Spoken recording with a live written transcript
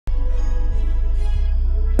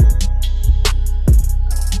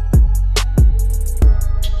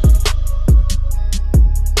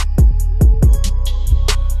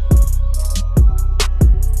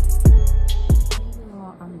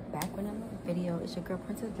video. It's your girl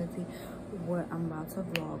Princess Lizzie. What I'm about to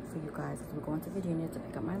vlog for you guys. We're going to Virginia to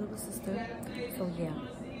pick up my little sister. So yeah.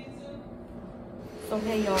 So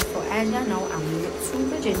hey y'all. So as y'all know, I'm moving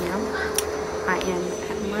to Virginia. I am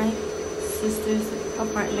at my sister's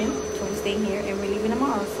apartment. So we're staying here and we're leaving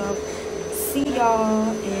tomorrow. So see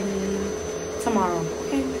y'all in tomorrow.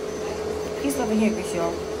 Okay. Peace, love, and hair grease,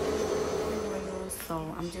 y'all.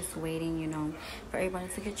 So I'm just waiting, you know, for everybody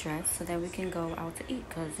to get dressed so that we can go out to eat,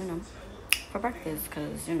 because, you know, for breakfast,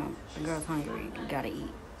 because, you know, the girl's hungry. You gotta eat.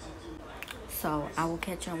 So I will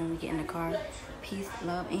catch y'all when we get in the car. Peace,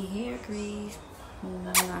 love, and hair grease.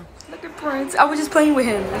 Mwah. Look at Prince. I was just playing with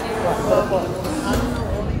him.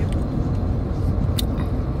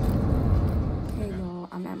 Hey, y'all.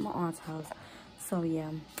 I'm at my aunt's house. So, yeah.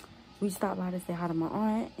 We stopped by to say hi to my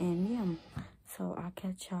aunt, and yeah. So I'll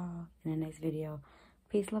catch y'all in the next video.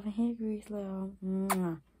 Peace, love, and hair grease, love.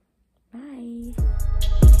 Mwah. Bye.